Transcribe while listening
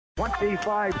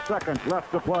25 seconds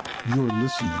left to play. You're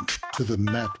listening to the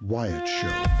Matt Wyatt Show.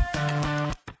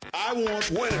 I want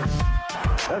winners.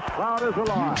 This crowd is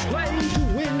alive. Play to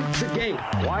win the game.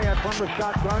 Wyatt from the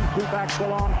shotgun, 2 backs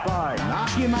alongside.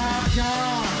 Knock him out,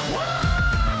 John.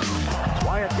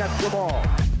 Wyatt gets the ball.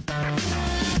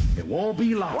 It won't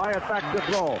be long. Wyatt back to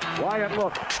throw. Wyatt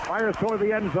looks, fires toward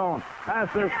the end zone.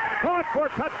 Passes, caught for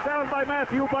touchdown by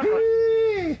Matthew Butler.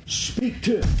 Speak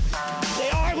to. They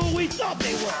are who we thought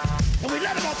they were, and we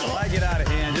let them off the hook. I get out of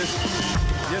hand.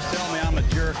 Just tell me I'm a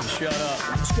jerk and shut up.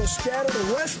 Let's go scatter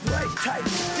the West right tight.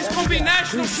 It's going to be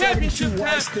national championship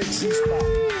time.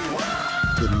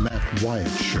 The Matt Wyatt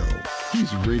Show.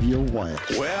 He's Radio Wyatt.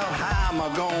 Well, how am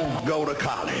I going to go to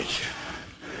college?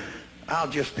 I'll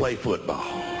just play football.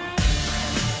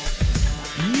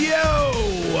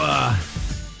 Yo!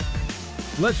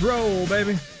 Let's roll,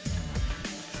 baby.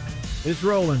 It's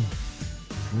rolling.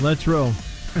 Let's roll.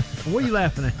 What are you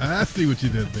laughing at? I see what you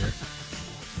did there.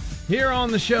 Here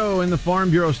on the show in the Farm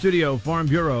Bureau studio, Farm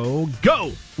Bureau,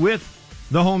 go with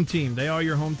the home team. They are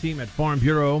your home team at Farm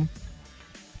Bureau.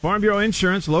 Farm Bureau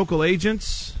Insurance, local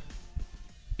agents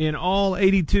in all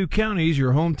 82 counties,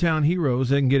 your hometown heroes.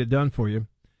 They can get it done for you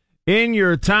in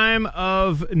your time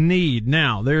of need.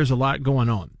 Now, there's a lot going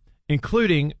on,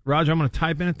 including, Roger, I'm going to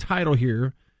type in a title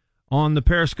here on the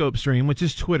Periscope stream, which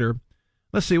is Twitter.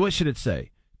 Let's see, what should it say?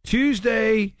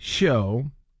 Tuesday show,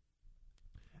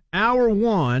 hour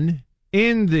 1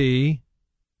 in the,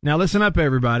 now listen up,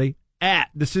 everybody,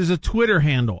 this is a Twitter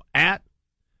handle, at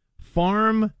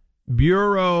Farm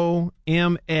Bureau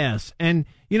MS. And,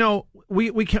 you know,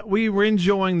 we were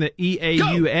enjoying the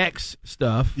EAUX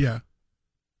stuff. Yeah.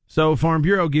 So Farm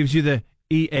Bureau gives you the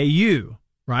EAU,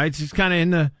 right? It's just kind of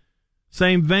in the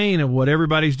same vein of what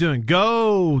everybody's doing.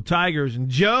 Go Tigers and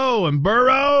Joe and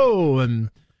Burrow. And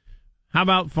how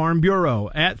about Farm Bureau,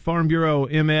 at Farm Bureau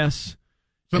MS?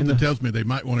 Something tells me they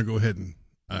might want to go ahead and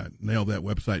nail that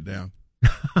website down.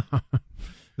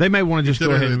 They may want to just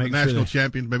go ahead and make national sure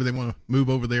champions. Maybe they want to move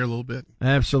over there a little bit.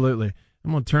 Absolutely.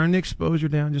 I'm going to turn the exposure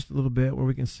down just a little bit where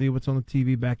we can see what's on the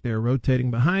TV back there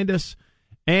rotating behind us.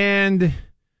 And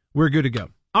we're good to go.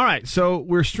 All right, so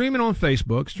we're streaming on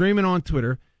Facebook, streaming on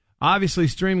Twitter, obviously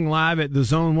streaming live at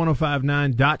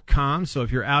thezone1059.com. So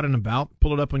if you're out and about,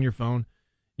 pull it up on your phone.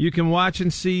 You can watch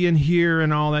and see and hear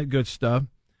and all that good stuff.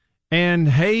 And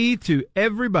hey to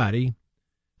everybody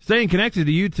staying connected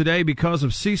to you today because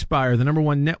of C Spire, the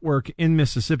 #1 network in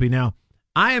Mississippi. Now,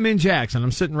 I am in Jackson.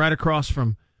 I'm sitting right across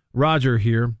from Roger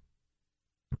here.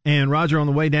 And Roger, on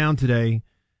the way down today,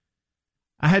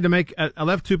 I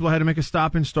left Tupelo, I had to make a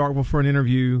stop in Starkville for an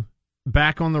interview,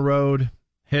 back on the road,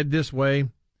 head this way,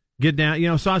 get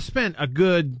down. So I spent a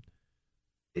good,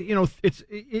 it's,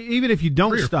 even if you don't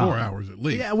 3 or stop. 4 hours at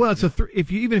least. Yeah, well, it's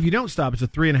even if you don't stop, it's a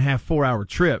 3.5, 4 hour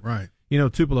trip. Right.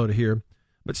 Tupelo to here.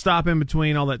 But stop in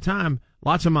between all that time,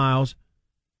 lots of miles.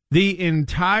 The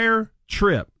entire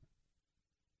trip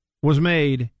was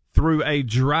made through a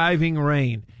driving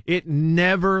rain. It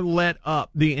never let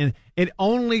up. It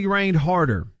only rained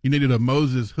harder. You needed a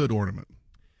Moses hood ornament.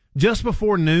 Just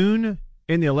before noon,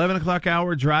 in the 11 o'clock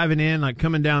hour, driving in, like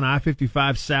coming down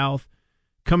I-55 south,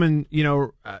 coming,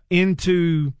 through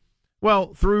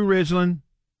Ridgeland,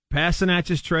 past the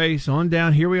Natchez Trace, on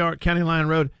down. Here we are at County Line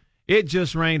Road. It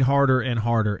just rained harder and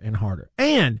harder and harder.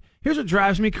 And here's what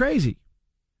drives me crazy.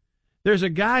 There's a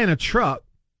guy in a truck,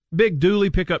 big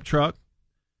dually pickup truck.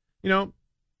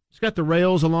 It's got the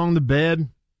rails along the bed.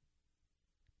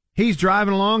 He's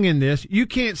driving along in this. You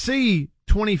can't see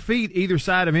 20 feet either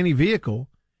side of any vehicle.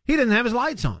 He doesn't have his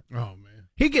lights on. Oh, man.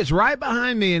 He gets right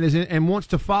behind me and wants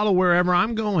to follow wherever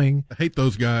I'm going. I hate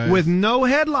those guys. With no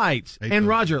headlights. And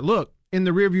Roger, guys. Look, in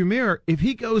the rearview mirror, if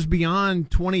he goes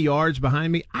beyond 20 yards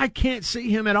behind me, I can't see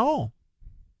him at all.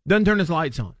 Doesn't turn his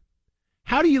lights on.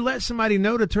 How do you let somebody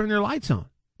know to turn their lights on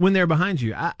when they're behind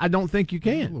you? I don't think you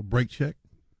can. A little brake check.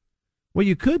 Well,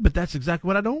 you could, but that's exactly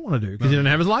what I don't want to do because he doesn't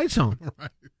have his lights on.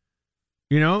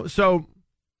 Right. So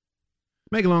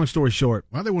make a long story short.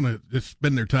 Why they want to just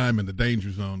spend their time in the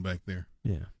danger zone back there?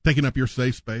 Yeah. Taking up your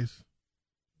safe space?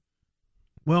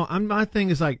 Well, my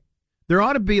thing is there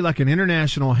ought to be like an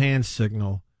international hand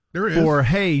signal. There is. For,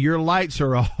 hey, your lights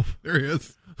are off. There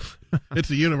is. It's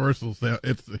a universal sound.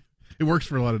 It works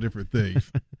for a lot of different things.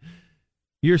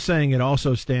 You're saying it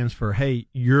also stands for, hey,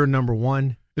 you're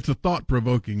 #1? It's a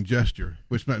thought-provoking gesture.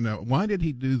 Now, why did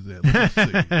he do that? Let's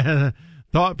see.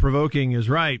 Thought-provoking is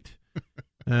right.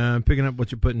 Picking up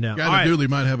what you're putting down. Guy that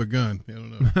might have a gun. I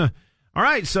don't know. All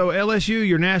right, so LSU,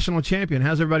 your national champion.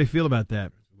 How's everybody feel about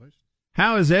that?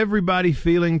 How is everybody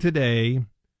feeling today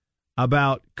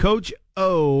about Coach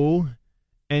O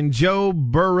and Joe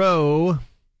Burrow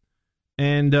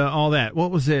and all that.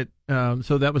 What was it?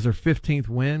 So that was their 15th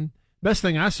win. Best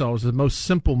thing I saw was the most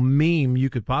simple meme you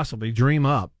could possibly dream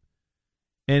up.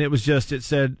 And it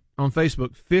said on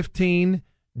Facebook, 15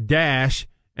 dash,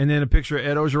 and then a picture of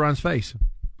Ed Ogeron's face.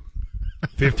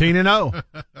 15-0.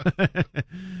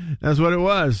 That's what it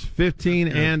was.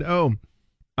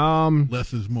 15-0.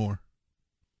 Less is more.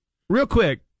 Real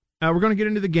quick, we're going to get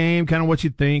into the game, kind of what you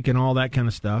think and all that kind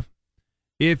of stuff.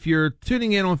 If you're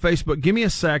tuning in on Facebook, give me a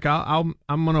sec. I'm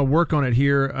going to work on it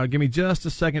here. Give me just a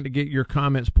second to get your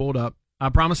comments pulled up. I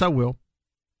promise I will.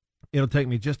 It'll take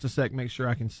me just a sec, make sure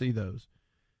I can see those.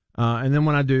 And then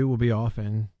when I do, we'll be off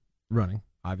and running,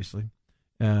 obviously,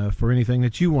 for anything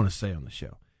that you want to say on the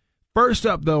show. First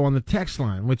up, though, on the text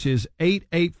line, which is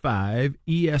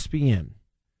 885-ESPN.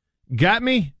 Got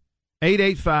me?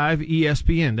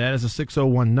 885-ESPN. That is a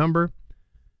 601 number.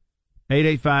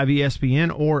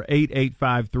 885-ESPN or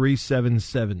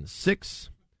 885-3776.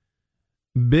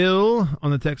 Bill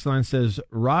on the text line says,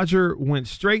 Roger went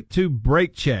straight to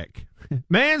brake check.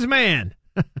 Man's man.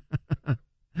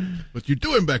 What you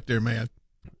doing back there, man?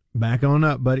 Back on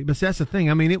up, buddy. But that's the thing.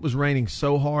 I mean, it was raining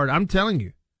so hard. I'm telling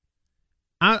you.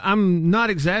 I'm not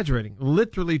exaggerating.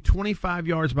 Literally 25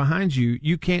 yards behind you,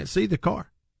 you can't see the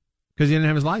car because he didn't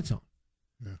have his lights on.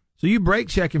 Yeah. So you brake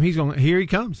check him, he's going, here he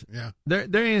comes. Yeah.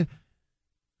 They're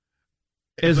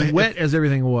as wet as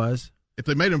everything was. If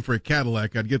they made them for a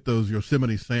Cadillac, I'd get those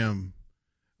Yosemite Sam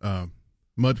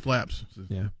mud flaps.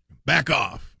 Yeah. Back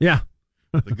off. Yeah.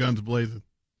 The guns blazing.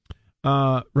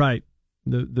 Right.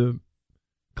 The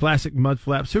classic mud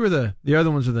flaps. Who are the other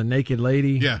ones? Are the naked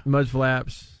lady? Yeah. Mud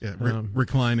flaps. Yeah.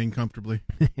 Reclining comfortably.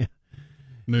 Yeah.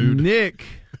 Nude.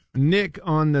 Nick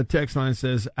on the text line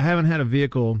says, I haven't had a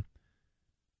vehicle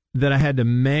that I had to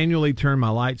manually turn my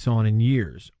lights on in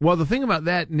years. Well, the thing about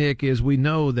that, Nick, is we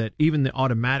know that even the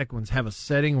automatic ones have a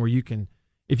setting where you can,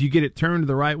 if you get it turned to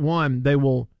the right one, they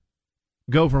will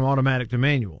go from automatic to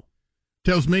manual.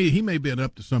 Tells me he may have been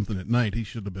up to something at night he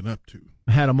should have been up to.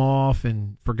 Had them off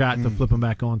and forgot to flip them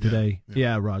back on today. Yeah.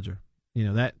 Yeah, Roger.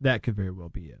 You know, that could very well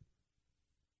be it.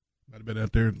 Might have been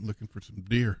out there looking for some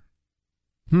deer.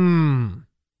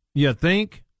 You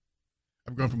think?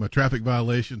 I'm going from a traffic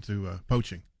violation to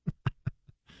poaching.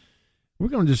 We're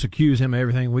going to just accuse him of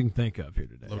everything we can think of here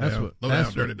today. Low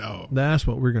down, dirty dog. That's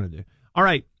what we're going to do. All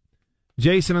right.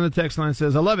 Jason on the text line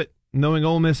says, I love it. Knowing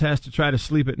Ole Miss has to try to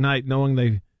sleep at night, knowing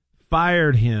they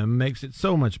fired him makes it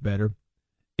so much better.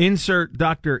 Insert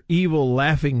Dr. Evil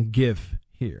laughing gif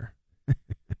here.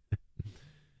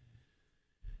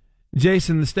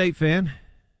 Jason, the State fan,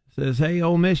 says, hey,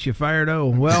 Ole Miss, you fired O.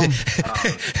 Well,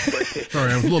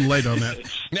 sorry, I was a little late on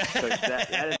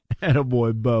that.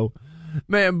 attaboy, Bo.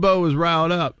 Man, Bo was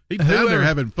riled up. He's down there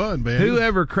having fun, man.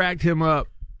 Whoever cracked him up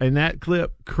in that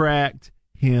clip cracked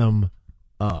him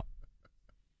up.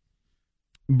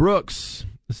 Brooks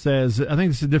says, I think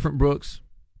this is a different Brooks.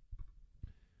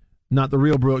 Not the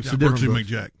real Brooks. Yeah, a different Brooksy Brooks.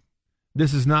 McJack.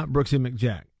 This is not Brooksy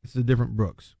McJack. This is a different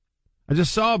Brooks. I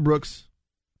just saw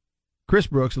Chris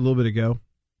Brooks, a little bit ago.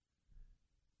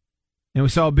 And we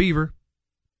saw Beaver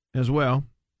as well.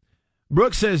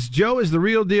 Brooks says, Joe is the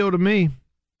real deal to me.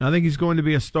 I think he's going to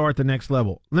be a star at the next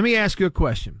level. Let me ask you a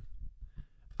question.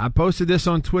 I posted this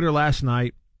on Twitter last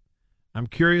night. I'm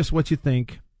curious what you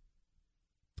think.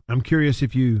 I'm curious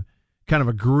if you kind of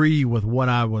agree with what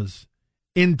I was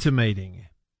intimating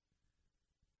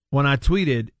when I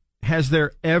tweeted, has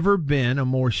there ever been a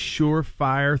more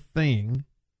surefire thing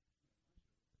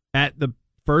at the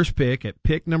first pick, at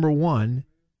pick number 1,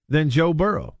 than Joe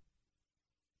Burrow?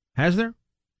 Has there?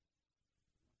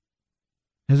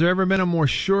 Has there ever been a more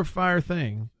surefire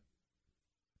thing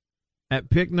at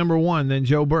pick number 1 than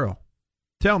Joe Burrow?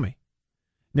 Tell me.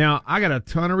 Now, I got a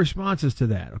ton of responses to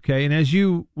that, okay? And as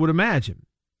you would imagine,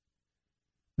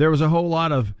 there was a whole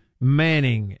lot of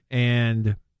Manning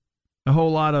and a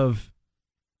whole lot of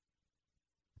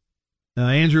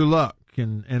Andrew Luck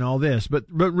and all this. But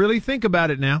really think about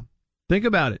it now. Think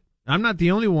about it. I'm not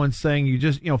the only one saying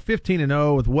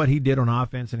 15-0 with what he did on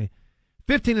offense. And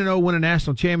 15-0 win a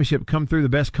national championship, come through the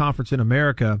best conference in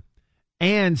America,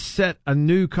 and set a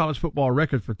new college football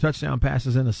record for touchdown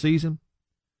passes in a season.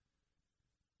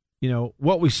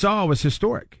 What we saw was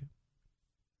historic.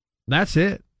 That's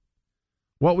it.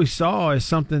 What we saw is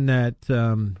something that,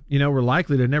 we're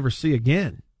likely to never see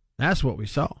again. That's what we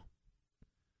saw.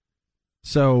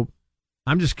 So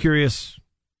I'm just curious,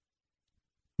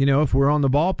 if we're in the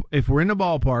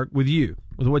ballpark with you,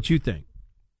 with what you think.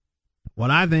 What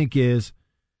I think is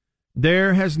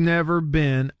there has never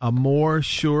been a more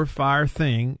surefire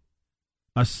thing,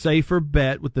 a safer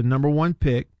bet with the number 1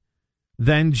 pick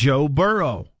than Joe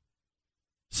Burrow.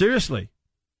 Seriously.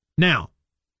 Now,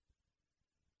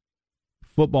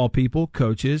 football people,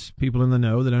 coaches, people in the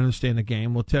know that understand the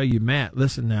game will tell you, Matt,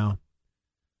 listen now,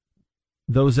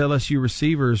 those LSU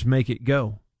receivers make it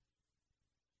go.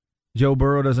 Joe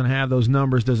Burrow doesn't have those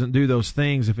numbers, doesn't do those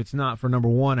things if it's not for number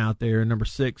 1 out there and number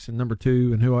 6 and number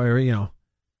 2 and whoever, you know.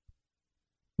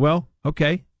 Well,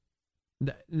 okay,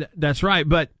 that's right.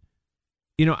 But,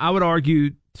 you know, I would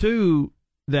argue, too,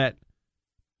 that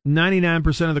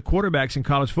 99% of the quarterbacks in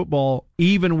college football,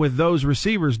 even with those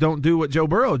receivers, don't do what Joe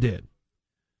Burrow did.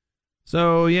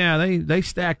 So, yeah, they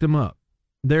stacked them up.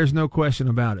 There's no question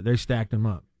about it. They stacked them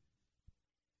up.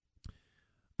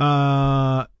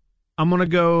 I'm going to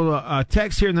go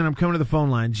text here, and then I'm coming to the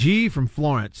phone line. G from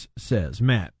Florence says,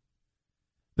 Matt,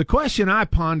 the question I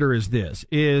ponder is this.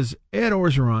 Is Ed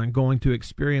Orgeron going to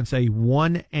experience a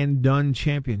one-and-done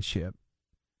championship,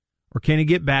 or can he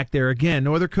get back there again?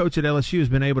 No other coach at LSU has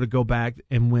been able to go back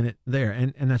and win it there,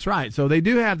 and that's right. So they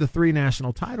do have the 3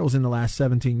 national titles in the last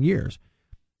 17 years.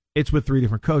 It's with 3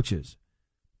 different coaches.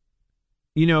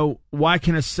 You know, why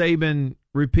can a Saban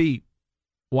repeat?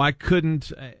 Why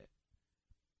couldn't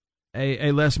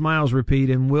a Les Miles repeat,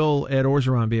 and will Ed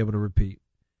Orgeron be able to repeat?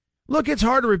 Look, it's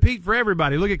hard to repeat for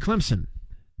everybody. Look at Clemson.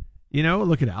 You know,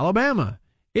 look at Alabama.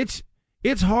 It's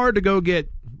hard to go get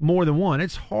more than one.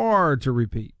 It's hard to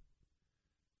repeat.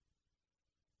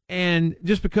 And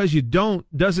just because you don't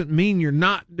doesn't mean you're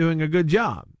not doing a good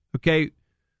job, okay?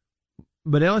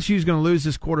 But LSU's going to lose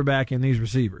this quarterback and these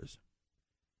receivers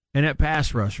and that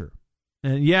pass rusher.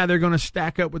 And, yeah, they're going to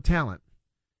stack up with talent.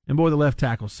 And, boy, the left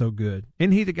tackle's so good.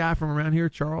 Isn't he the guy from around here,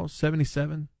 Charles,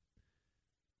 77?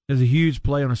 There's a huge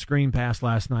play on a screen pass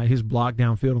last night. His block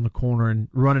downfield on the corner and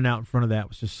running out in front of that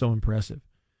was just so impressive.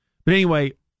 But,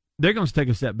 anyway, they're going to take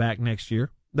a step back next year.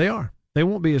 They are. They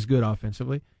won't be as good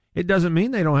offensively. It doesn't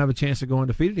mean they don't have a chance of going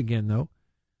undefeated again, though.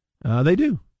 They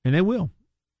do, and they will.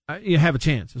 You have a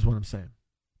chance is what I'm saying.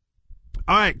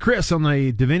 All right, Chris on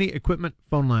the Davini Equipment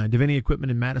phone line. Davini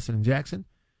Equipment in Madison and Jackson.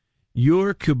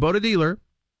 Your Kubota dealer,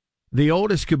 the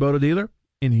oldest Kubota dealer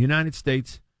in the United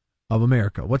States of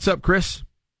America. What's up, Chris?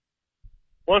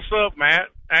 What's up, Matt?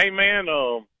 Hey, man,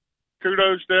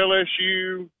 kudos to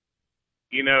LSU.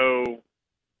 You know,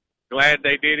 glad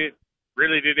they did it.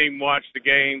 Really didn't even watch the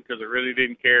game because I really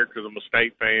didn't care because I'm a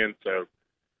State fan. So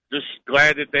just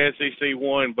glad that the SEC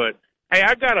won. But hey,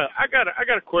 I got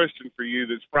a question for you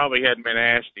that's probably hadn't been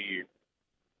asked to you.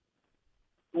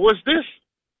 Was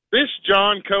this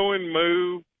John Cohen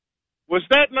move? Was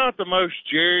that not the most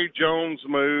Jerry Jones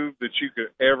move that you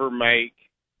could ever make?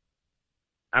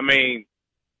 I mean,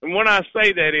 and when I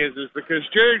say that is because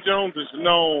Jerry Jones is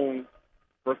known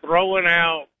for throwing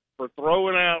out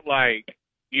like,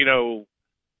 you know,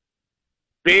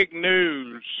 big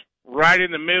news right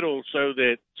in the middle so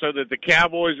that the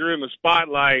Cowboys are in the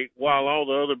spotlight while all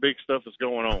the other big stuff is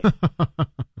going on.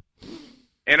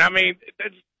 And I mean,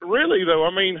 that's really though,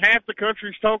 I mean, half the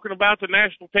country's talking about the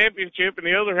national championship and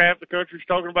the other half the country's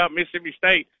talking about Mississippi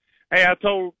State. Hey, I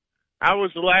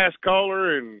was the last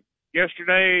caller and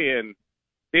yesterday and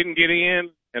didn't get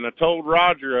in, and I told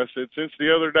Roger, I said, since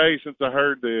the other day, since I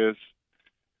heard this,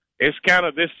 it's kind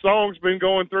of, this song's been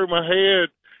going through my head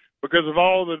because of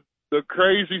all the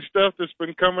crazy stuff that's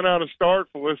been coming out of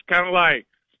Starkville. It's kind of like,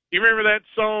 you remember that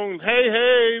song, Hey,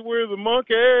 Hey, We're the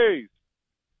Monkeys?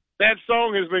 That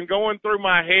song has been going through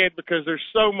my head because there's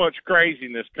so much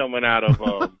craziness coming out of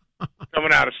Starkville.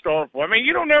 I mean,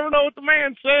 you don't never know what the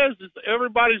man says.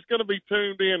 Everybody's going to be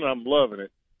tuned in, and I'm loving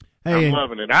it. Hey, I'm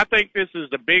loving it. I think this is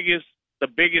the biggest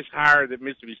hire that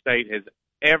Mississippi State has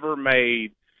ever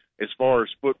made as far as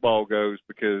football goes,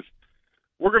 because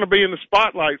we're going to be in the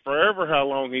spotlight forever how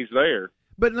long he's there.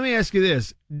 But let me ask you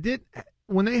this.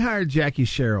 When they hired Jackie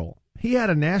Sherrill, he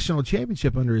had a national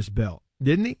championship under his belt,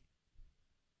 didn't he?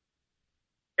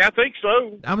 I think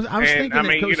so. I was thinking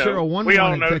that Coach Sherrill won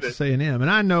one at Texas A&M, and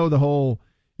I know the whole,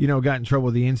 got in trouble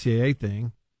with the NCAA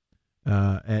thing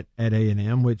at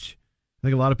A&M, which I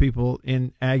think a lot of people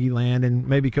in Aggie land and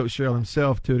maybe Coach Sherrill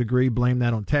himself, to a degree, blame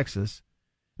that on Texas.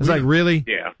 It's like, really?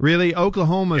 Yeah. Really?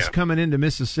 Oklahoma's coming into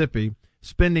Mississippi,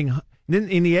 spending,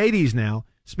 in the 80s now,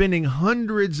 spending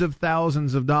hundreds of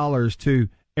thousands of dollars to,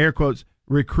 air quotes,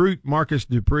 recruit Marcus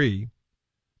Dupree.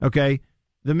 Okay?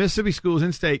 The Mississippi schools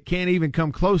in state can't even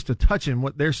come close to touching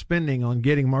what they're spending on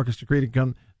getting Marcus Dupree to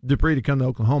come to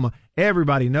Oklahoma.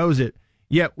 Everybody knows it.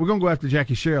 Yet we're going to go after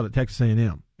Jackie Sherrill at Texas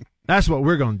A&M. That's what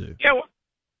we're going to do. Yeah, well,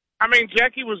 I mean,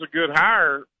 Jackie was a good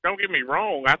hire. Don't get me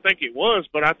wrong. I think it was,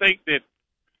 but I think that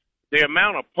the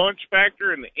amount of punch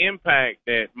factor and the impact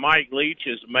that Mike Leach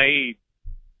has made,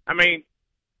 I mean,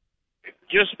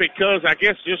 just because of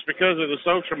the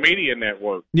social media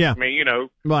network. Yeah. I mean,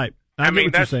 Right. I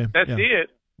mean, that's it.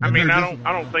 I mean, I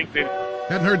don't think that.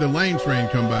 Hadn't heard the lane train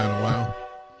come by in a while.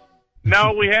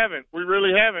 No, we haven't. We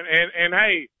really haven't. And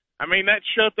hey, I mean, that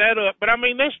shut that up. But I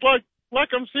mean, that's like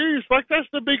I'm serious. Like, that's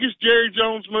the biggest Jerry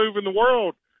Jones move in the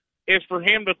world, is for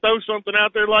him to throw something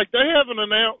out there like they haven't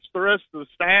announced the rest of the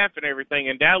staff and everything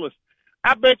in Dallas.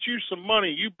 I bet you some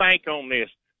money you bank on this.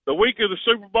 The week of the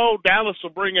Super Bowl, Dallas will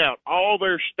bring out all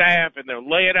their staff, and they'll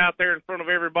lay it out there in front of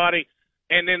everybody,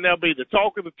 and then they'll be the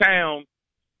talk of the town,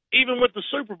 even with the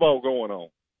Super Bowl going on.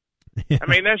 I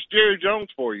mean, that's Jerry Jones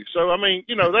for you. So, I mean,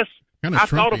 you know, that's I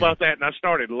thought about that, and I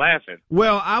started laughing.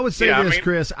 Well, I would say this,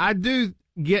 Chris. I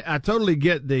totally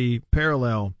get the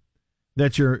parallel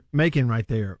that you're making right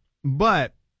there.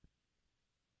 But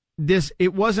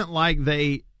it wasn't like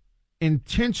they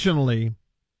intentionally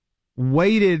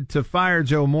waited to fire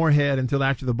Joe Moorhead until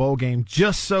after the bowl game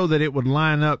just so that it would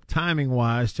line up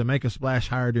timing-wise to make a splash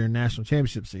higher during national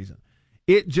championship season.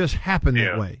 It just happened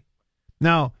that way.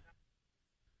 Now,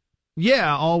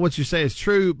 yeah, all what you say is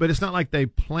true, but it's not like they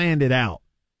planned it out.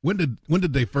 When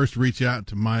did they first reach out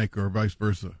to Mike or vice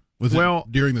versa? Was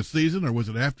it during the season or was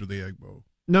it after the Egg Bowl?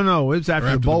 No, it was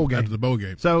after the bowl game. After the bowl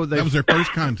game. So that was their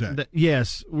first contact.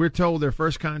 Yes, we're told their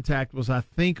first contact was, I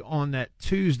think, on that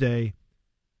Tuesday.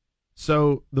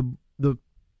 So let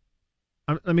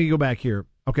me go back here.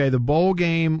 Okay, the bowl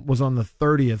game was on the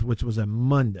 30th, which was a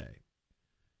Monday.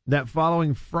 That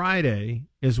following Friday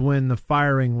is when the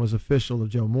firing was official of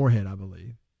Joe Moorhead, I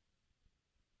believe.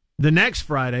 The next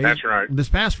Friday, that's right. This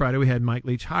past Friday, we had Mike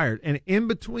Leach hired. And in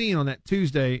between on that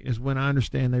Tuesday is when I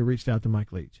understand they reached out to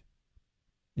Mike Leach.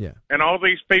 Yeah. And all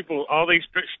these people, all these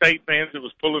state fans that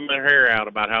was pulling their hair out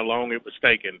about how long it was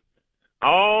taking,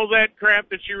 all that crap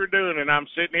that you were doing, and I'm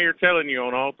sitting here telling you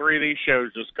on all three of these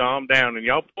shows, just calm down, and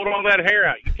y'all pulled all that hair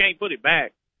out. You can't put it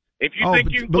back. If you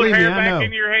think you can put hair back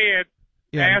in your head,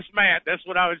 ask Matt. That's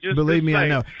what I was just Believe me, say. I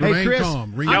know. Hey, Chris,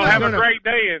 y'all have a great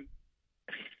day.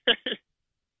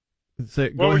 And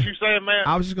what was you saying, Matt?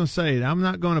 I was just going to say, I'm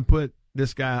not going to put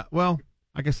this guy, well,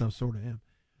 I guess I sort of am.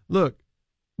 Look,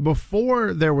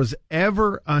 before there was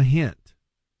ever a hint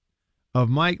of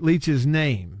Mike Leach's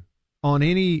name on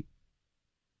any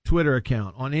Twitter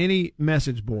account, on any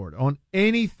message board, on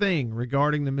anything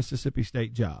regarding the Mississippi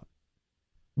State job,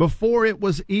 before it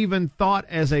was even thought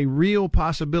as a real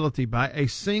possibility by a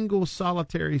single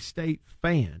solitary State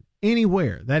fan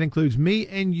anywhere, that includes me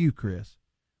and you, Chris,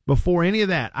 before any of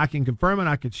that, I can confirm it,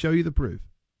 I could show you the proof.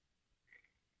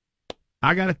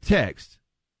 I got a text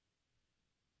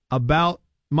about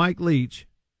Mike Leach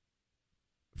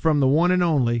from the one and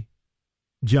only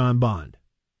John Bond.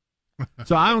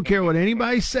 So I don't care what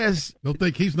anybody says. Don't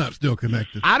think he's not still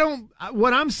connected.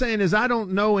 What I'm saying is I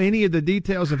don't know any of the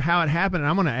details of how it happened, and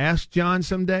I'm going to ask John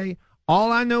someday.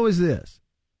 All I know is this.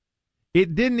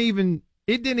 It didn't even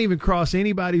cross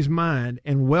anybody's mind,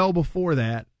 and well before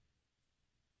that,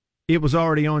 it was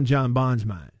already on John Bond's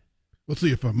mind. We'll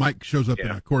see if Mike shows up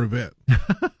in a Corvette.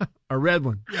 A red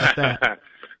one. Like that.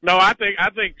 No, I think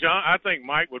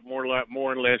Mike would more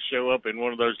or less show up in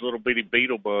one of those little bitty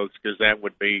beetle bugs, because that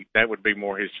would be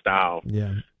more his style.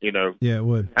 Yeah, you know. Yeah, it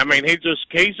would. I mean, he's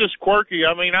just quirky.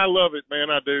 I mean, I love it, man.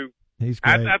 I do. He's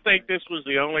great. I think this was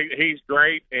he's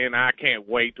great, and I can't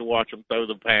wait to watch him throw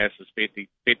the passes 50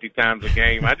 times a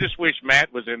game. I just wish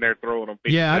Matt was in there throwing them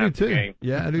 50 times a game.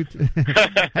 Yeah, I do too.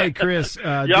 Hey, Chris, do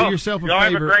yourself a favor. Y'all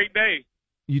have a great day.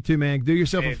 You too, man. Do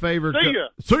yourself a favor.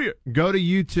 See ya. Go to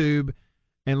YouTube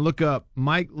and look up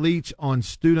Mike Leach on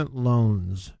student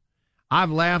loans.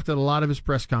 I've laughed at a lot of his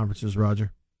press conferences,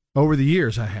 Roger. Over the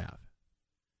years, I have.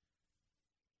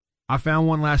 I found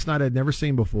one last night I'd never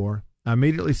seen before. I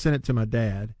immediately sent it to my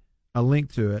dad, a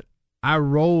link to it. I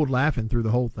rolled laughing through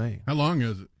the whole thing. How long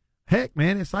is it? Heck,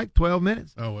 man, it's like 12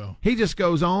 minutes. Oh, well. He just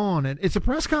goes on, and it's a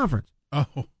press conference. Oh.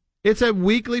 It's a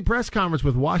weekly press conference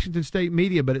with Washington State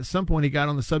media, but at some point he got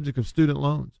on the subject of student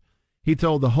loans. He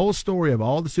told the whole story of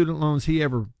all the student loans he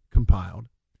ever compiled,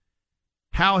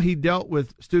 how he dealt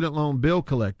with student loan bill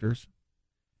collectors,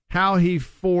 how he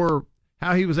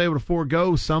was able to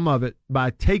forego some of it by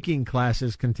taking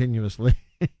classes continuously,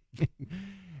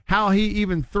 how he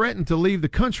even threatened to leave the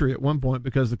country at one point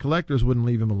because the collectors wouldn't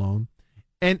leave him alone,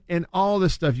 and all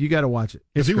this stuff. You got to watch it.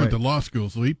 Because he went to law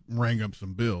school, so he rang up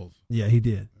some bills. Yeah, he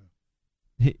did.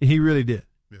 He really did.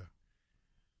 Yeah.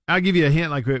 I'll give you a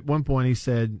hint. Like at one point he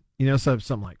said,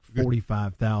 something like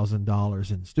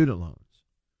 $45,000 in student loans.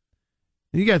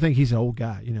 And you got to think he's an old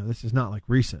guy. This is not like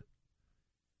recent.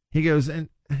 He goes, and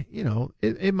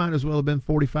it might as well have been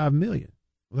 $45 million.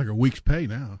 Like a week's pay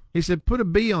now. He said, put a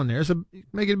B on there. So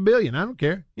make it $1 billion. I don't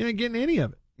care. You ain't getting any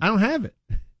of it. I don't have it.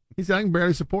 He said, I can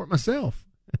barely support myself.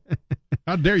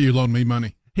 How dare you loan me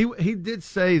money? He did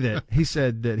say that. He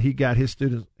said that he got his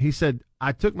students. He said,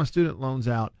 I took my student loans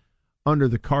out under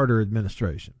the Carter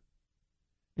administration.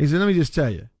 He said, let me just tell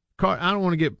you, I don't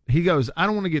want to get, he goes, I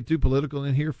don't want to get too political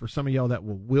in here for some of y'all that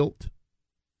will wilt.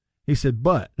 He said,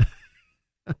 but,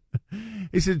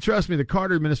 he said, trust me, the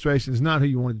Carter administration is not who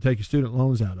you wanted to take your student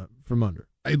loans out of from under.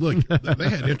 Hey, look, they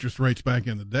had interest rates back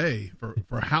in the day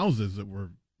for houses that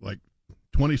were like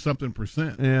 20-something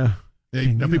percent. Yeah.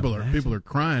 Now people are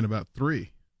crying about 3%.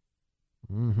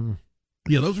 Mm-hmm.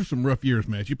 Yeah, those are some rough years,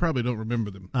 Matt. You probably don't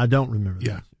remember them. I don't remember.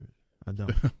 Yeah, I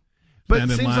don't. But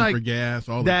stand it in seems line like for gas.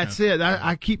 All that's that it.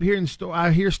 I keep hearing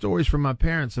I hear stories from my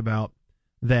parents about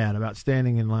that, about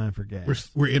standing in line for gas.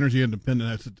 We're energy independent.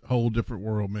 That's a whole different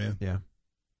world, man. Yeah.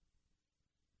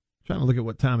 Trying to look at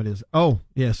what time it is. Oh,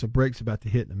 yeah, so break's about to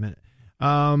hit in a minute.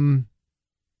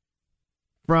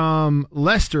 From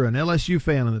Lester, an LSU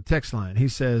fan on the text line, he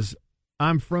says,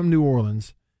 I'm from New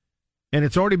Orleans, and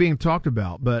it's already being talked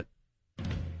about, but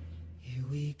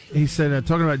he said,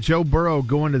 talking about Joe Burrow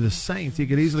going to the Saints, he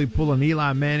could easily pull an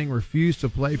Eli Manning, refuse to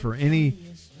play for any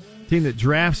team that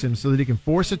drafts him so that he can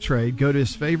force a trade, go to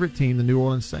his favorite team, the New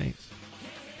Orleans Saints.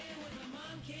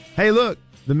 Hey, look,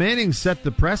 the Mannings set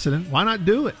the precedent. Why not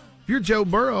do it? If you're Joe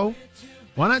Burrow,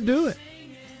 why not do it?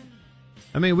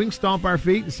 I mean, we can stomp our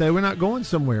feet and say we're not going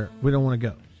somewhere we don't want to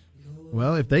go.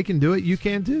 Well, if they can do it, you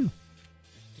can too.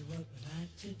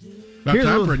 About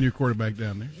time for a new quarterback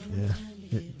down there. Yeah.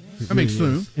 I mean,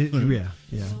 soon. Yeah.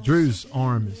 Drew's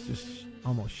arm is just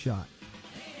almost shot.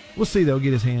 We'll see, though,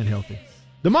 get his hand healthy.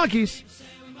 The Monkees,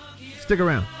 stick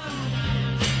around.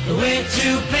 We're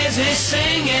too busy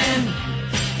singing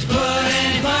to put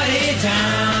anybody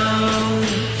down.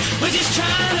 We're just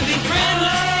trying to be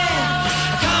friendly.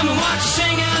 Come and watch us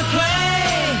sing and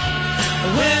play.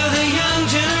 We're the young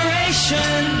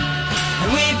generation, and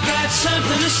we've got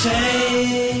something to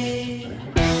say.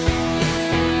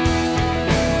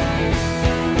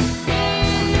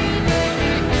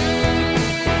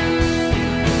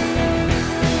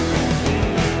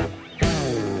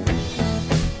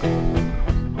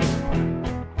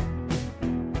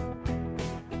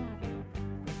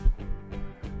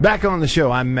 Back on the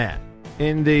show, I'm Matt.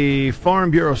 In the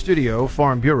Farm Bureau studio,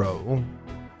 Farm Bureau,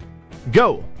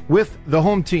 go with the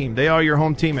home team. They are your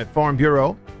home team at Farm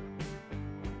Bureau.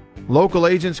 Local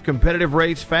agents, competitive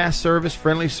rates, fast service,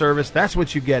 friendly service. That's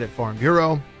what you get at Farm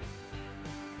Bureau.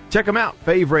 Check them out,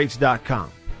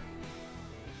 favrates.com.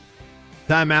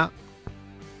 Timeout.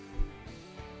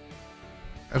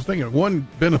 I was thinking one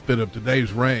benefit of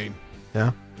today's rain.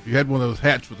 Yeah. If you had one of those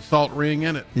hats with a salt ring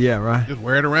in it. Yeah, right. Just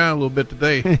wear it around a little bit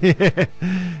today.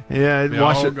 Yeah, it'd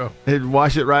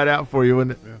wash it right out for you,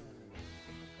 wouldn't it? Yeah.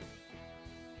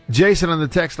 Jason on the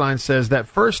text line says that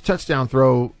first touchdown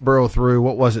throw Burrow threw,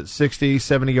 what was it, 60,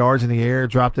 70 yards in the air,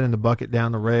 dropped it in the bucket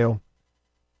down the rail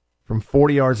from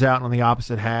 40 yards out on the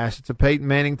opposite hash. It's a Peyton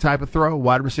Manning type of throw.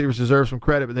 Wide receivers deserve some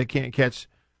credit, but they can't catch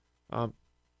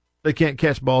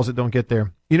balls that don't get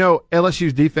there. You know,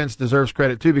 LSU's defense deserves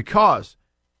credit too, because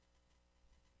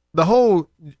the whole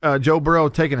Joe Burrow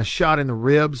taking a shot in the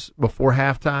ribs before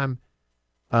halftime,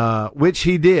 which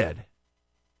he did.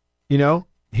 You know,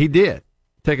 he did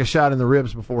take a shot in the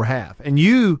ribs before half. And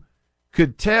you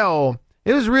could tell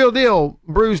it was a real deal,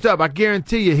 bruised up. I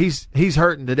guarantee you he's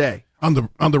hurting today. On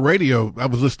the radio, I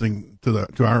was listening to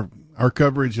our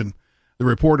coverage, and the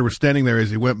reporter was standing there as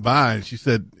he went by, and she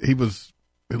said he was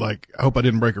like, I hope I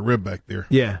didn't break a rib back there.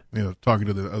 Yeah. You know, talking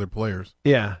to the other players.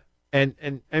 Yeah.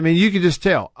 And I mean, you could just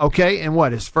tell. Okay, and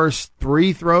what, his first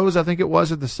 3 throws, I think it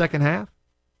was, at the second half,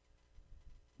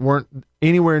 weren't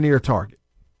anywhere near target.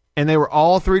 And they were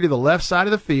all 3 to the left side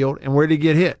of the field, and where did he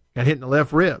get hit? Got hit in the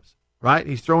left ribs, right?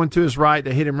 He's throwing to his right.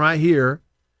 They hit him right here.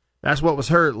 That's what was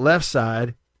hurt, left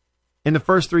side. In the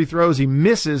first 3 throws he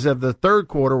misses of the third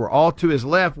quarter were all to his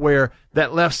left, where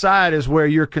that left side is where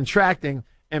you're contracting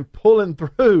and pulling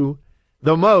through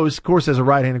the most. Of course, as a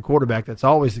right-handed quarterback, that's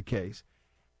always the case.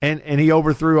 And he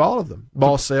overthrew all of them.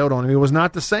 Ball sailed on him. It was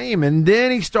not the same. And then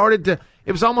he started to –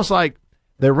 it was almost like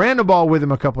they ran the ball with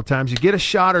him a couple times. You get a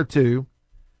shot or two.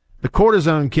 The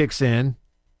cortisone kicks in.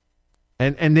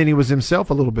 And then he was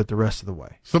himself a little bit the rest of the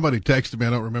way. Somebody texted me.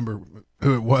 I don't remember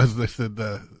who it was. They said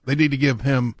they need to give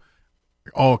him,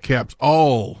 all caps,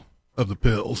 all of the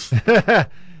pills. I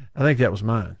think that was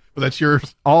mine. But that's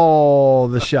yours? All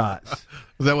the shots.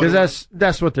 Is that what? Because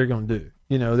that's what they're going to do.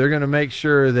 You know, they're going to make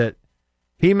sure that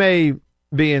he may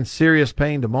be in serious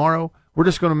pain tomorrow. We're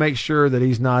just going to make sure that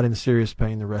he's not in serious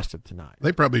pain the rest of tonight.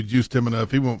 They probably juiced him enough.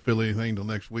 He won't feel anything till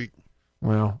next week.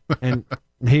 Well, and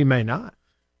he may not.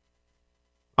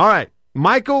 All right.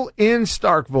 Michael in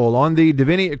Starkville on the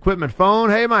Davini Equipment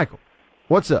phone. Hey, Michael.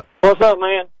 What's up? What's up,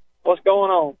 man? What's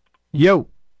going on? Yo.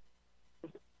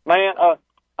 Man,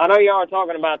 I know y'all are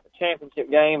talking about the championship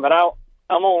game, but I'm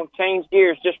going to change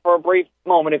gears just for a brief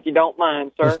moment, if you don't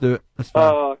mind, sir. Let's do it. That's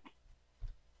fine.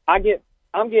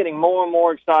 I'm getting more and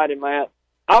more excited, Matt.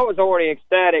 I was already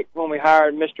ecstatic when we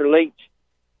hired Mr. Leach.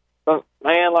 But,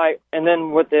 man, and then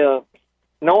with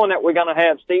knowing that we're going to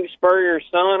have Steve Spurrier's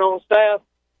son on staff,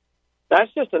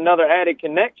 that's just another added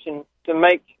connection to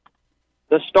make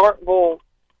the Starkville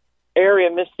area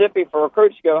of Mississippi for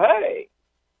recruits to go, hey,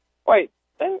 wait,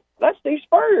 that's Steve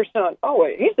Spurrier's son. Oh,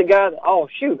 wait, he's the guy that, oh,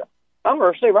 shoot, I'm a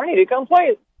receiver. I need to come play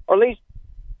it. Or at least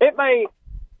it may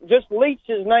just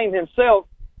Leach's name himself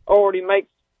already makes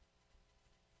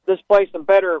this place a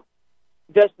better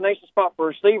destination spot for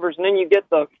receivers. And then you get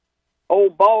the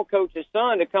old ball coach's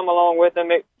son to come along with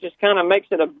him. It just kind of makes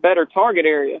it a better target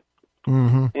area.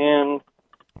 Mm-hmm. And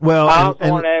well, I also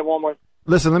want to add one more.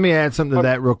 Listen, let me add something to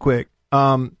that real quick.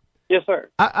 Yes, sir.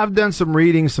 I've done some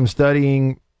reading, some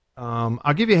studying.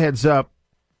 I'll give you a heads up.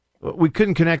 We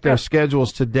couldn't connect our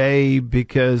schedules today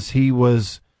because he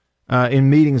was in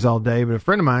meetings all day. But a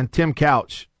friend of mine, Tim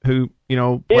Couch, who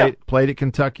played at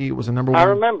Kentucky, was a number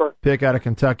one pick out of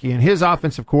Kentucky, and his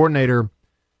offensive coordinator,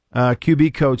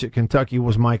 QB coach at Kentucky,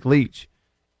 was Mike Leach.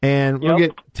 And we'll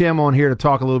get Tim on here to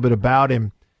talk a little bit about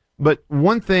him. But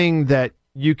one thing that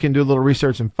you can do a little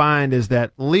research and find is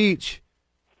that Leach,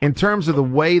 in terms of the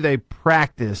way they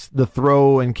practice the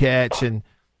throw and catch and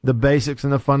the basics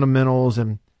and the fundamentals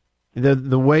and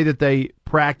the way that they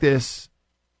practice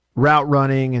route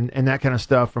running and that kind of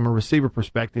stuff from a receiver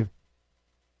perspective,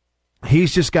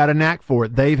 he's just got a knack for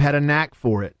it. They've had a knack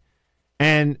for it.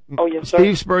 And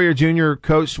Steve Spurrier Jr.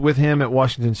 coached with him at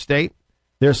Washington State.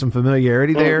 There's some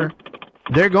familiarity there.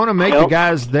 They're going to make the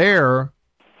guys there,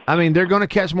 they're going to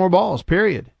catch more balls,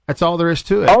 period. That's all there is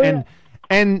to it.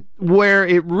 And where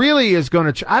it really is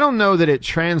going to, I don't know that it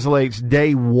translates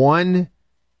day one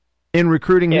in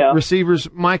recruiting receivers,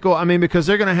 Michael. Because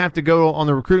they're going to have to go on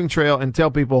the recruiting trail and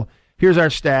tell people, here's our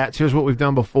stats, here's what we've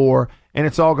done before, and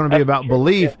it's all going to be about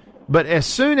belief. But as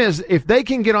soon as, if they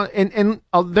can get on,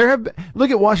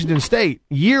 look at Washington State.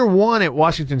 Year one at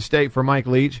Washington State for Mike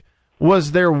Leach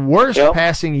was their worst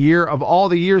passing year of all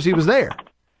the years he was there.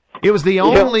 It was the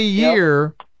only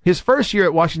year, his first year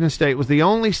at Washington State was the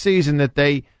only season that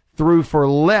they threw for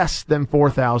less than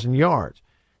 4,000 yards.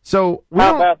 So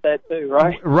how about that too,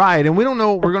 right? Right, and we don't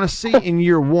know what we're going to see in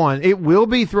year one. It will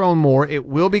be thrown more. It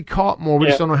will be caught more. We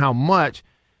just don't know how much.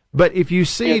 But if you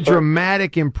see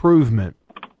dramatic improvement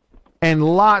and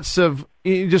lots of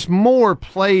just more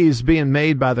plays being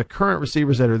made by the current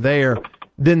receivers that are there,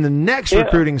 then the next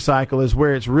recruiting cycle is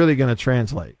where it's really going to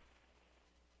translate.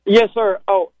 Yes, sir.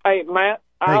 Oh, hey, Matt,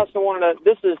 I also wanted to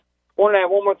add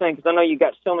one more thing because I know you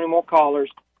got so many more callers.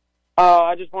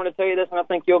 I just wanted to tell you this, and I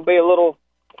think you'll be a little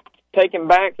taken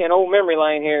back in old memory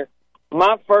lane here.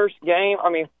 My first game,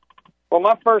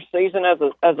 my first season as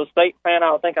a State fan,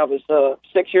 I think I was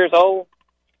 6 years old,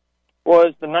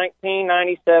 was the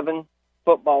 1997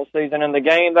 football season. And the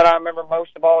game that I remember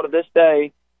most of all to this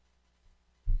day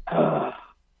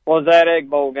was that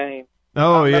Egg Bowl game.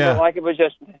 Oh, yeah. Like it was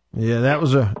yesterday. Yeah, that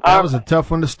was a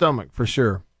tough one to stomach, for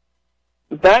sure.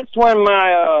 That's when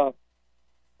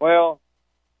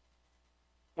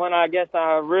when I guess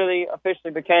I really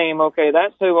officially became, okay,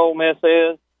 that's who Ole Miss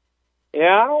is.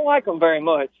 Yeah, I don't like them very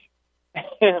much.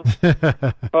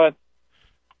 But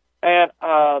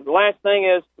the last thing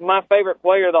is my favorite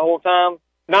player the whole time,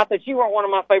 not that you weren't one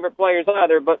of my favorite players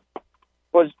either, but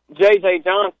was J.J.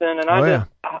 Johnson.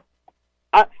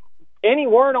 And any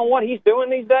word on what he's doing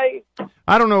these days?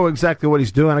 I don't know exactly what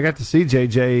he's doing. I got to see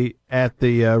J.J. at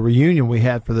the reunion we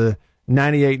had for the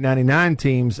 98-99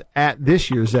 teams at this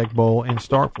year's Egg Bowl in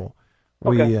Starkville.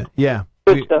 Okay.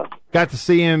 We got to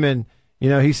see him, and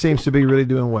he seems to be really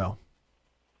doing well.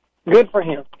 Good for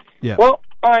him. Yeah. Well,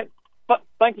 all right.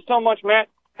 Thank you so much, Matt.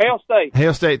 Hail State.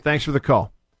 Hail State. Thanks for the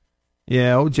call.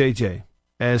 Yeah, old JJ,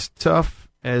 as tough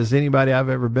as anybody I've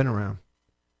ever been around.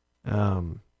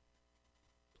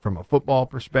 From a football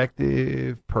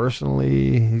perspective,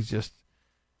 personally,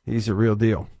 he's a real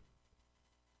deal.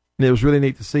 And it was really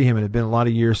neat to see him. It had been a lot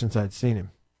of years since I'd seen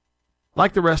him.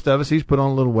 Like the rest of us, he's put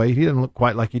on a little weight. He doesn't look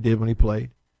quite like he did when he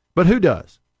played. But who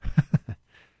does?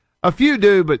 A few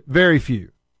do, but very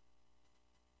few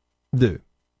do.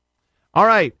 All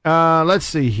right, let's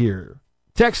see here.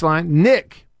 Text line,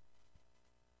 Nick.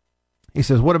 He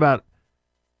says, what about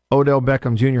Odell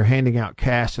Beckham Jr. handing out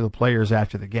cash to the players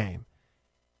after the game?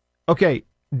 Okay,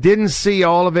 didn't see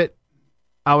all of it.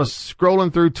 I was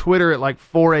scrolling through Twitter at like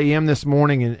 4 a.m. this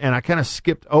morning, and I kind of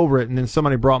skipped over it, and then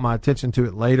somebody brought my attention to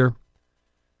it later.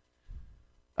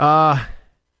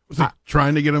 Was he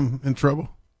trying to get him in trouble?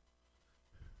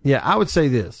 Yeah, I would say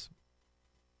this.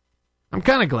 I'm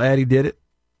kind of glad he did it.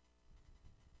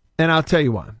 And I'll tell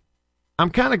you why. I'm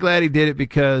kind of glad he did it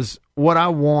because what I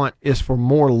want is for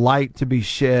more light to be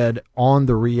shed on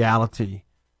the reality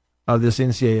of this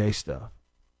NCAA stuff.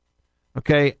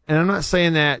 Okay? And I'm not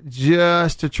saying that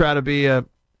just to try to be a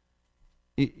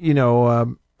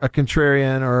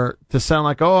contrarian or to sound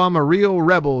like, oh, I'm a real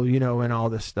rebel, and all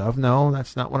this stuff. No,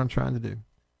 that's not what I'm trying to do.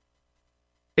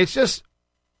 It's just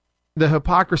the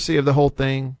hypocrisy of the whole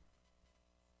thing.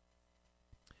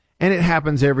 And it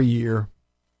happens every year.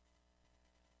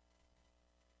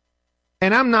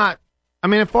 And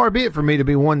far be it for me to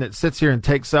be one that sits here and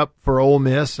takes up for Ole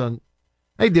Miss. And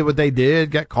they did what they did,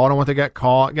 got caught on what they got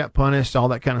caught, got punished, all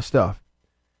that kind of stuff.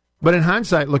 But in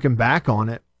hindsight, looking back on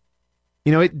it,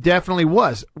 it definitely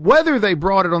was. Whether they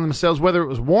brought it on themselves, whether it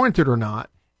was warranted or not,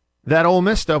 that Ole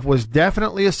Miss stuff was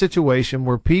definitely a situation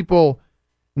where people,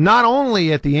 not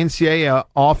only at the NCAA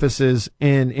offices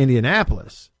in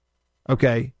Indianapolis,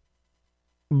 okay,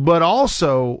 but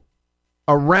also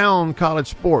around college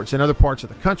sports in other parts of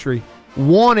the country,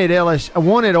 wanted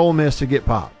Ole Miss to get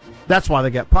popped. That's why they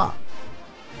got popped.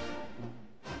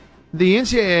 The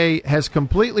NCAA has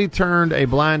completely turned a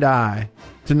blind eye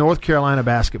to North Carolina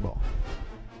basketball,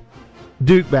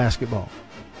 Duke basketball,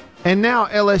 and now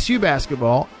LSU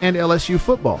basketball and LSU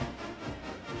football.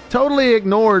 Totally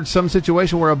ignored some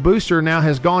situation where a booster now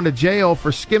has gone to jail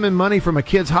for skimming money from a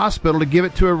kid's hospital to give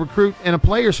it to a recruit and a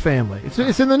player's family.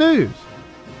 It's in the news.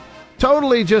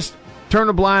 Totally just turn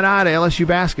a blind eye to LSU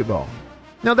basketball.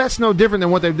 Now, that's no different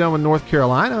than what they've done with North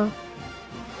Carolina.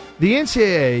 The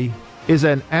NCAA is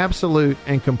an absolute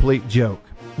and complete joke.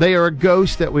 They are a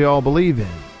ghost that we all believe in.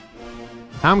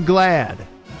 I'm glad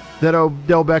that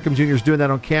Odell Beckham Jr. is doing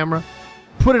that on camera.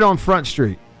 Put it on Front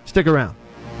Street. Stick around.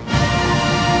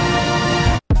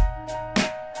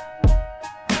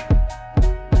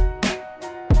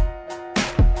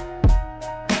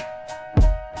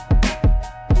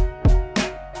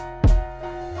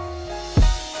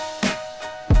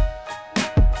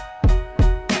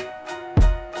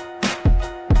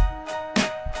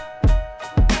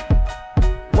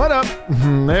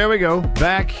 There we go.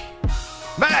 Back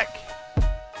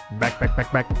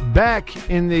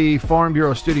in the Farm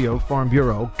Bureau studio. Farm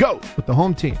Bureau, go with the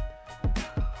home team.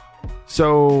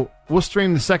 So we'll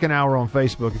stream the second hour on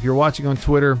Facebook. If you're watching on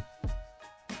Twitter,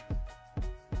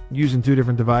 using two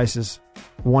different devices,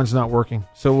 one's not working.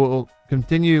 So we'll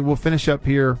continue. We'll finish up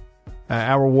here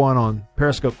hour one on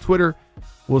Periscope Twitter.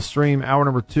 We'll stream hour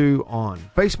number 2 on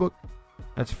Facebook.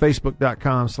 That's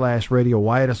facebook.com/Radio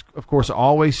Wyatt. Of course,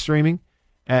 always streaming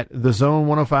at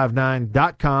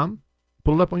thezone1059.com.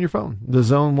 Pull it up on your phone,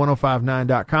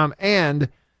 thezone1059.com, and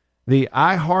the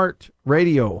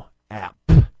iHeartRadio app.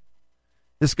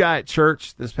 This guy at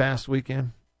church this past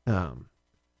weekend, friend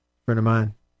of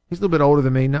mine, he's a little bit older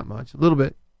than me, not much, a little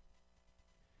bit.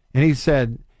 And he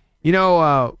said,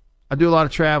 I do a lot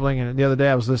of traveling, and the other day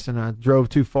I was listening, I drove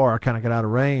too far, I kind of got out of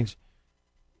range.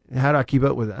 How do I keep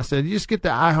up with it? I said, you just get the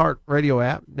iHeartRadio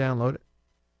app, download it.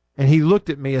 And he looked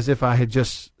at me as if I had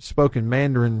just spoken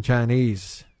Mandarin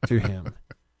Chinese to him.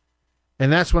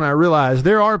 And that's when I realized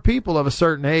there are people of a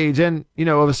certain age and,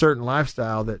 of a certain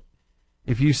lifestyle that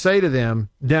if you say to them,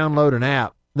 download an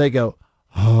app, they go,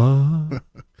 huh?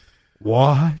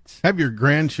 What? Have your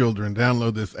grandchildren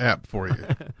download this app for you.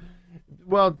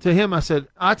 Well, to him, I said,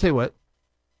 I'll tell you what,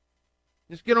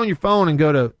 just get on your phone and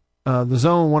go to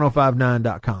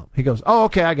thezone1059.com. He goes, oh,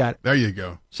 okay, I got it. There you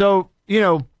go. So, we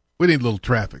need a little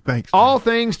traffic. Thanks. All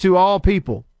things to all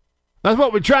people. That's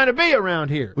what we're trying to be around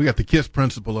here. We got the KISS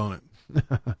principle on it.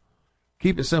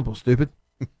 Keep it simple, stupid.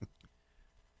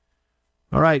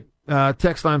 All right,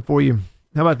 text line for you.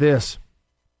 How about this?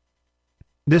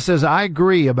 This says, I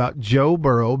agree about Joe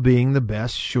Burrow being the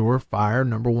best surefire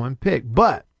number 1 pick.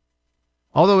 But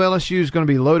although LSU is going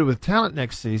to be loaded with talent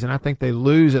next season, I think they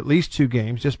lose at least 2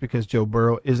 games just because Joe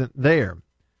Burrow isn't there.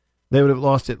 They would have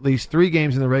lost at least 3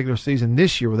 games in the regular season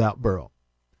this year without Burrow.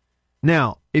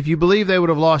 Now, if you believe they would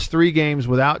have lost 3 games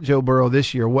without Joe Burrow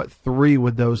this year, what 3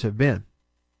 would those have been?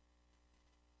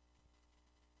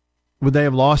 Would they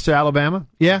have lost to Alabama?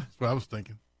 Yeah. That's what I was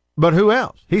thinking. But who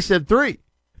else? He said 3.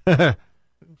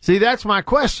 See, that's my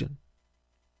question.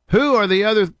 Who are the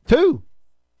other 2?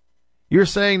 You're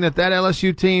saying that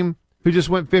LSU team who just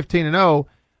went 15-0,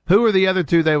 who are the other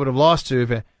 2 they would have lost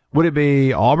to? Would it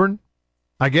be Auburn?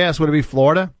 I guess. Would it be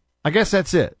Florida? I guess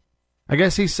that's it. I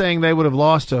guess he's saying they would have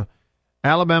lost to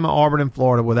Alabama, Auburn, and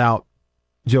Florida without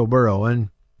Joe Burrow.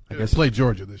 And I guess played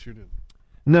Georgia this year, didn't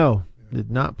No, did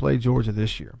not play Georgia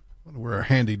this year. I wonder where our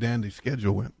handy-dandy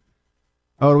schedule went.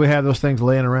 Oh, do we have those things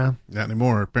laying around? Not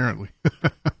anymore, apparently.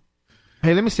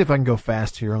 Hey, let me see if I can go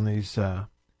fast here on these on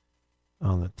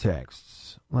the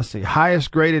texts. Let's see. Highest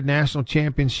graded national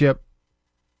championship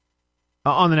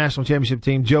on the national championship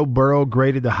team. Joe Burrow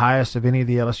graded the highest of any of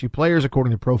the LSU players,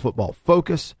 according to Pro Football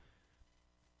Focus.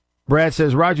 Brad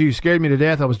says, Roger, you scared me to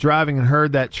death. I was driving and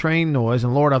heard that train noise,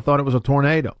 and Lord, I thought it was a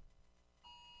tornado.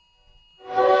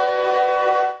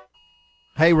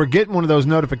 Hey, we're getting one of those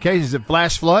notifications. Is it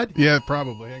flash flood? Yeah,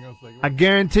 probably. Hang on a second. I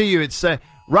guarantee you it's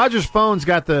Roger's phone's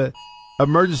got the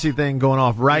emergency thing going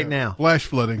off right now. Flash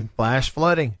flooding. Flash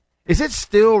flooding. Is it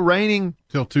still raining?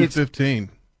 Till 2:15.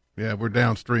 Yeah, we're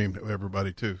downstream to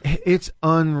everybody, too. It's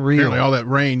unreal. Apparently all that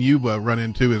rain you run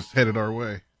into is headed our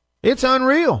way. It's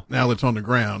unreal. Now it's on the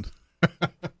ground.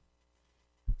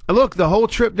 Look, the whole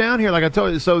trip down here, like I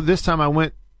told you, so this time I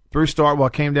went through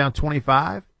Starkville, came down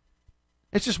 25.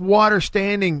 It's just water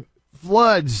standing,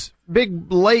 floods,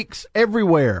 big lakes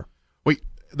everywhere.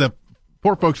 The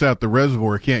poor folks out the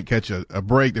reservoir can't catch a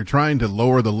break. They're trying to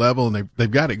lower the level, and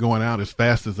they've got it going out as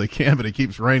fast as they can, but it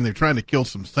keeps raining. They're trying to kill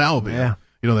some salvia. Yeah.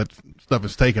 You know, that stuff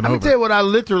is taking over. Let me tell you what I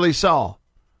literally saw.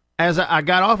 As I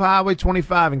got off Highway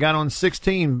 25 and got on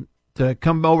 16 to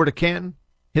come over to Canton,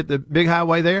 hit the big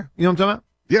highway there. You know what I'm talking about?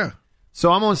 Yeah.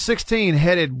 So I'm on 16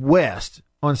 headed west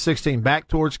on 16 back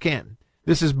towards Canton.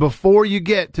 This is before you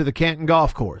get to the Canton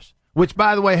Golf Course, which,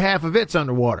 by the way, half of it's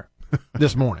underwater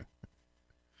this morning.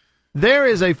 There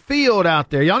is a field out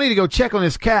there. Y'all need to go check on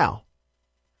this cow.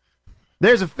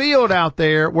 There's a field out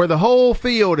there where the whole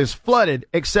field is flooded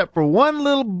except for one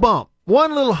little bump,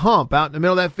 one little hump out in the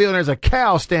middle of that field, and there's a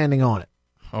cow standing on it.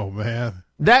 Oh, man.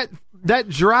 That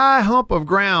dry hump of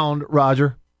ground,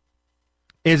 Roger,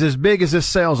 is as big as this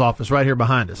sales office right here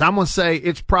behind us. I'm going to say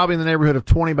it's probably in the neighborhood of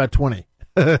 20 by 20.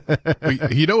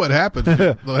 You know what happened?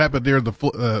 What happened during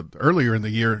earlier in the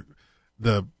year?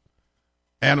 The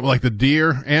animal, like the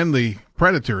deer and the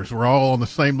predators, were all on the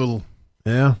same little.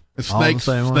 Yeah. The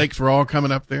snakes were all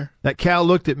coming up there. That cow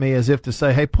looked at me as if to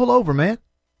say, "Hey, pull over, man."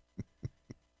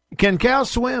 Can cows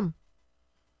swim?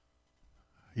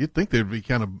 You'd think they'd be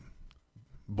kind of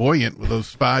buoyant with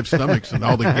those 5 stomachs and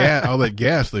all that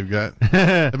gas they've got.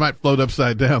 They might float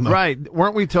upside down, though. Right.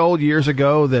 Weren't we told years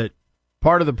ago that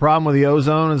part of the problem with the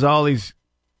ozone is all these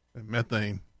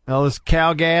methane, all this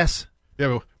cow gas?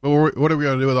 Yeah, but what are we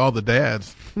going to do with all the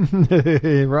dads?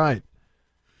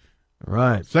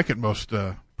 Right. Second most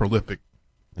prolific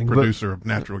producer of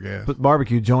natural gas. Put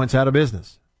barbecue joints out of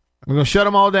business. We're going to shut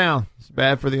them all down. It's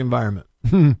bad for the environment.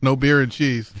 No beer and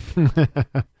cheese.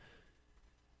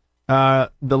 The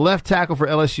left tackle for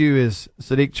LSU is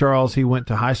Sadiq Charles. He went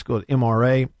to high school at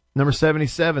MRA. Number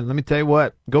 77, let me tell you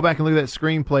what. Go back and look at that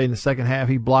screenplay in the second half.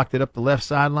 He blocked it up the left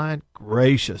sideline.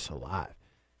 Gracious alive.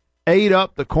 Ate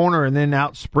up the corner and then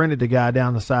out sprinted the guy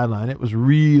down the sideline. It was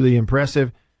really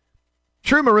impressive.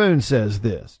 True Maroon says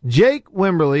this. Jake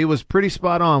Wimberly was pretty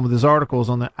spot on with his articles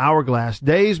on the Hourglass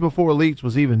days before Leach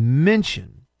was even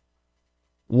mentioned.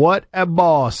 What a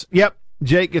boss. Yep,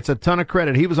 Jake gets a ton of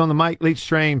credit. He was on the Mike Leach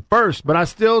train first, but I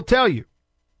still tell you,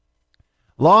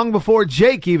 long before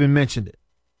Jake even mentioned it,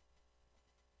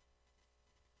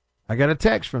 I got a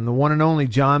text from the one and only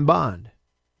John Bond.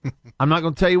 I'm not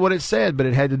going to tell you what it said, but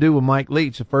it had to do with Mike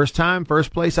Leach. The first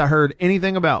place I heard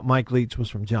anything about Mike Leach was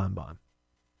from John Bond.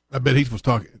 I bet he was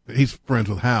talking. He's friends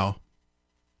with Hal.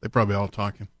 They probably all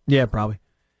talking. Yeah, probably.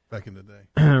 Back in the day.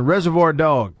 Reservoir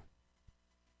Dog.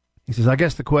 He says, I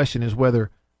guess the question is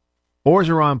whether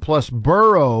Orgeron plus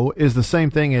Burrow is the same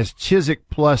thing as Chiswick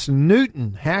plus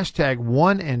Newton. #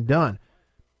 one and done.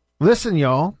 Listen,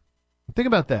 y'all. Think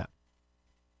about that.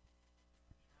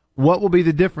 What will be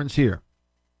the difference here?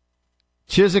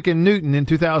 Chiswick and Newton in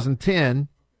 2010.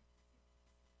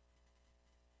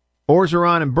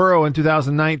 Orgeron and Burrow in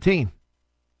 2019.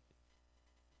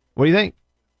 What do you think?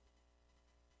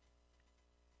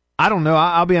 I don't know.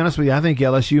 I'll be honest with you. I think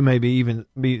LSU may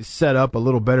be set up a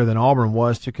little better than Auburn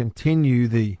was to continue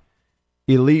the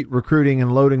elite recruiting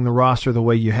and loading the roster the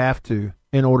way you have to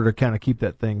in order to kind of keep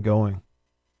that thing going.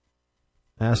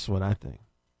 That's what I think.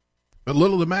 A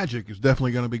little of the magic is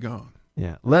definitely going to be gone.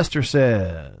 Yeah. Lester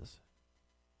says,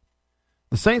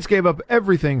 the Saints gave up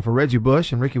everything for Reggie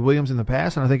Bush and Ricky Williams in the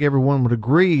past, and I think everyone would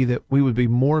agree that he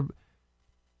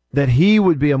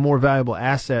would be a more valuable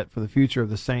asset for the future of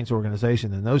the Saints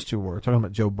organization than those two were. Talking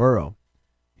about Joe Burrow.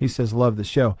 He says, love the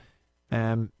show.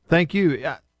 Thank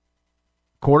you.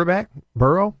 Quarterback,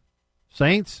 Burrow,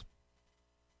 Saints.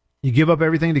 You give up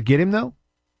everything to get him, though?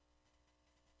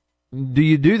 Do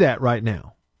you do that right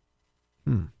now?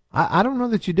 I don't know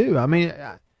that you do. I mean,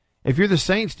 if you're the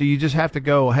Saints, do you just have to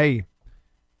go, hey,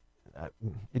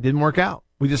 it didn't work out.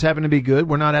 We just happen to be good.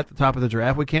 We're not at the top of the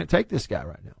draft. We can't take this guy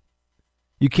right now.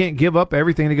 You can't give up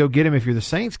everything to go get him if you're the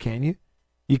Saints, can you?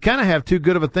 You kind of have too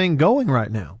good of a thing going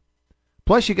right now.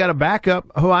 Plus, you got a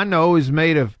backup who I know is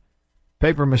made of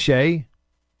paper mache,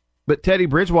 but Teddy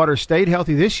Bridgewater stayed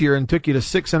healthy this year and took you to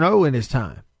 6-0 in his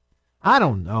time. I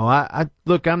don't know.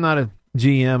 Look, I'm not a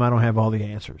GM. I don't have all the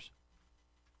answers.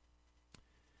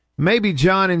 Maybe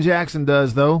John in Jackson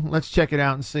does, though. Let's check it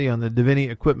out and see on the Davini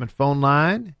Equipment phone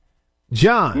line.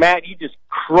 John. Matt, you just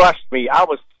crushed me. I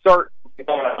was certain you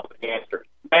don't know the answers.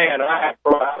 Man, I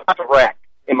had a wreck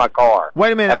in my car.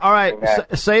 Wait a minute. All right.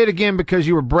 Say it again because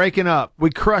you were breaking up.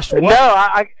 We crushed what?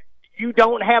 No, you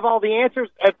don't have all the answers.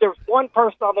 If there's one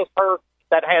person on this earth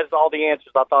that has all the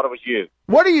answers, I thought it was you.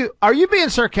 Are you being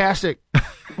sarcastic?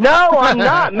 No, I'm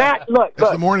not. Matt, look.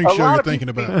 It's the morning show you're thinking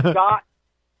about.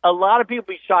 A lot of people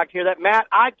be shocked to hear that. Matt,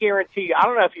 I guarantee you, I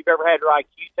don't know if you've ever had your IQ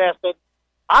tested.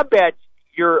 I bet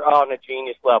you're on a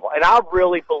genius level, and I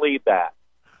really believe that.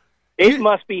 It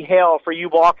must be hell for you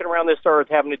walking around this earth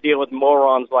having to deal with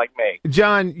morons like me.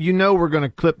 John, you know we're going to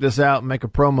clip this out and make a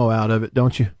promo out of it,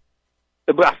 don't you?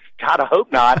 God, I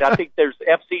hope not. I think there's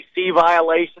FCC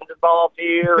violations involved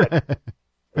here,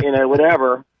 and,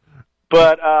 whatever.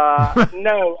 But,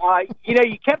 no,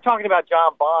 you kept talking about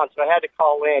John Bond, so I had to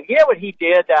call in. You know what he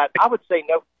did that I would say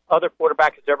no other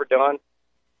quarterback has ever done?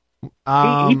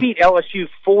 He beat LSU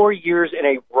 4 years in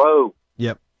a row.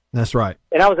 Yep, that's right.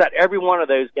 And I was at every one of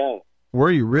those games. Were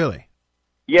you really?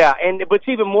 Yeah, and what's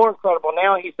even more incredible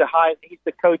now, he's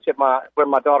the coach at where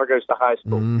my daughter goes to high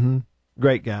school. Mm-hmm.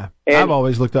 Great guy. And I've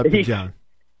always looked up to John.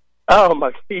 Oh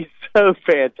my, he's so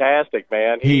fantastic,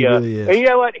 man. He really is. And you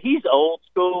know what? He's old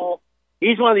school.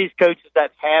 He's one of these coaches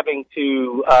that's having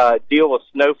to deal with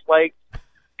snowflakes,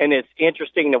 and it's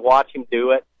interesting to watch him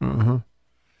do it. Mm-hmm.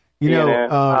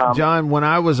 John, when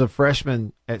I was a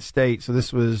freshman at State, so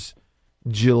this was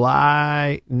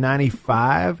July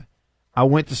 95, I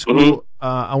went to school. Mm-hmm.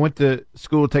 I went to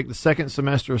school to take the second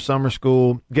semester of summer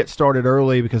school, get started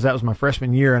early because that was my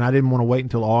freshman year, and I didn't want to wait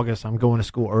until August. I'm going to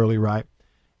school early, right?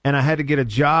 And I had to get a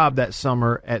job that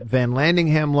summer at Van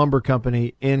Landingham Lumber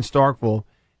Company in Starkville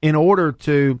in order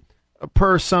to,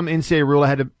 per some NCAA rule, I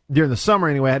had to, during the summer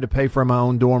anyway, I had to pay for my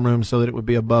own dorm room so that it would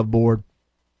be above board.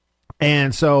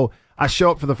 And so I show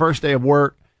up for the first day of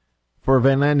work for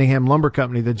Van Landingham Lumber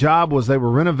Company. The job was they were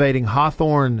renovating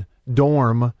Hawthorne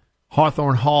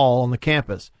Hall on the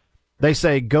campus. They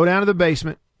say, go down to the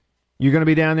basement. You're going to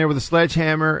be down there with a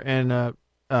sledgehammer and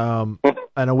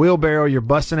a wheelbarrow. You're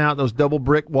busting out those double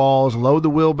brick walls, load the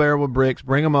wheelbarrow with bricks,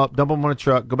 bring them up, dump them on a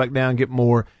truck, go back down, get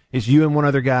more. It's you and one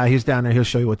other guy. He's down there. He'll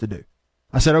show you what to do.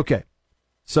 I said, okay.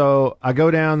 So I go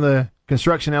down the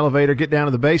construction elevator, get down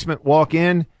to the basement, walk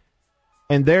in,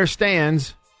 and there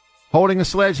stands, holding a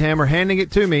sledgehammer, handing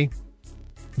it to me,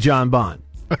 John Bond.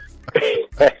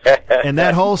 And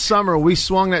that whole summer, we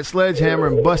swung that sledgehammer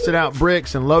and busted out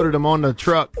bricks and loaded them on the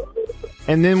truck.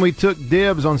 And then we took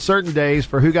dibs on certain days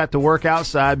for who got to work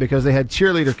outside because they had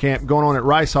cheerleader camp going on at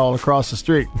Rice Hall across the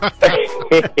street.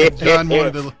 John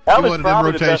wanted them rotations.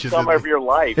 The best summer of your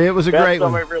life. It was a great one.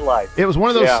 Summer of your life. It was one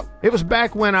of those. Yeah. It was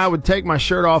back when I would take my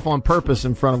shirt off on purpose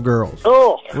in front of girls.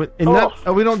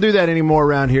 We don't do that anymore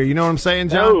around here. You know what I'm saying,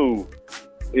 John? No.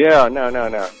 Yeah,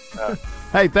 no.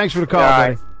 Hey, thanks for the call,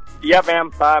 buddy. Right. Yeah, man.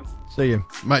 Bye. See you.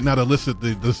 Might not elicit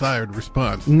the desired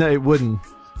response. No, it wouldn't.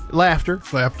 Laughter.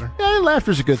 Yeah,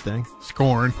 laughter's a good thing.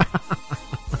 Scorn.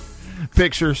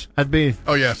 Pictures.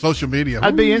 Social media.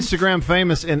 I'd be Instagram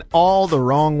famous in all the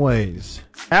wrong ways.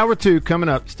 Hour 2 coming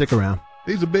up. Stick around.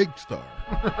 He's a big star.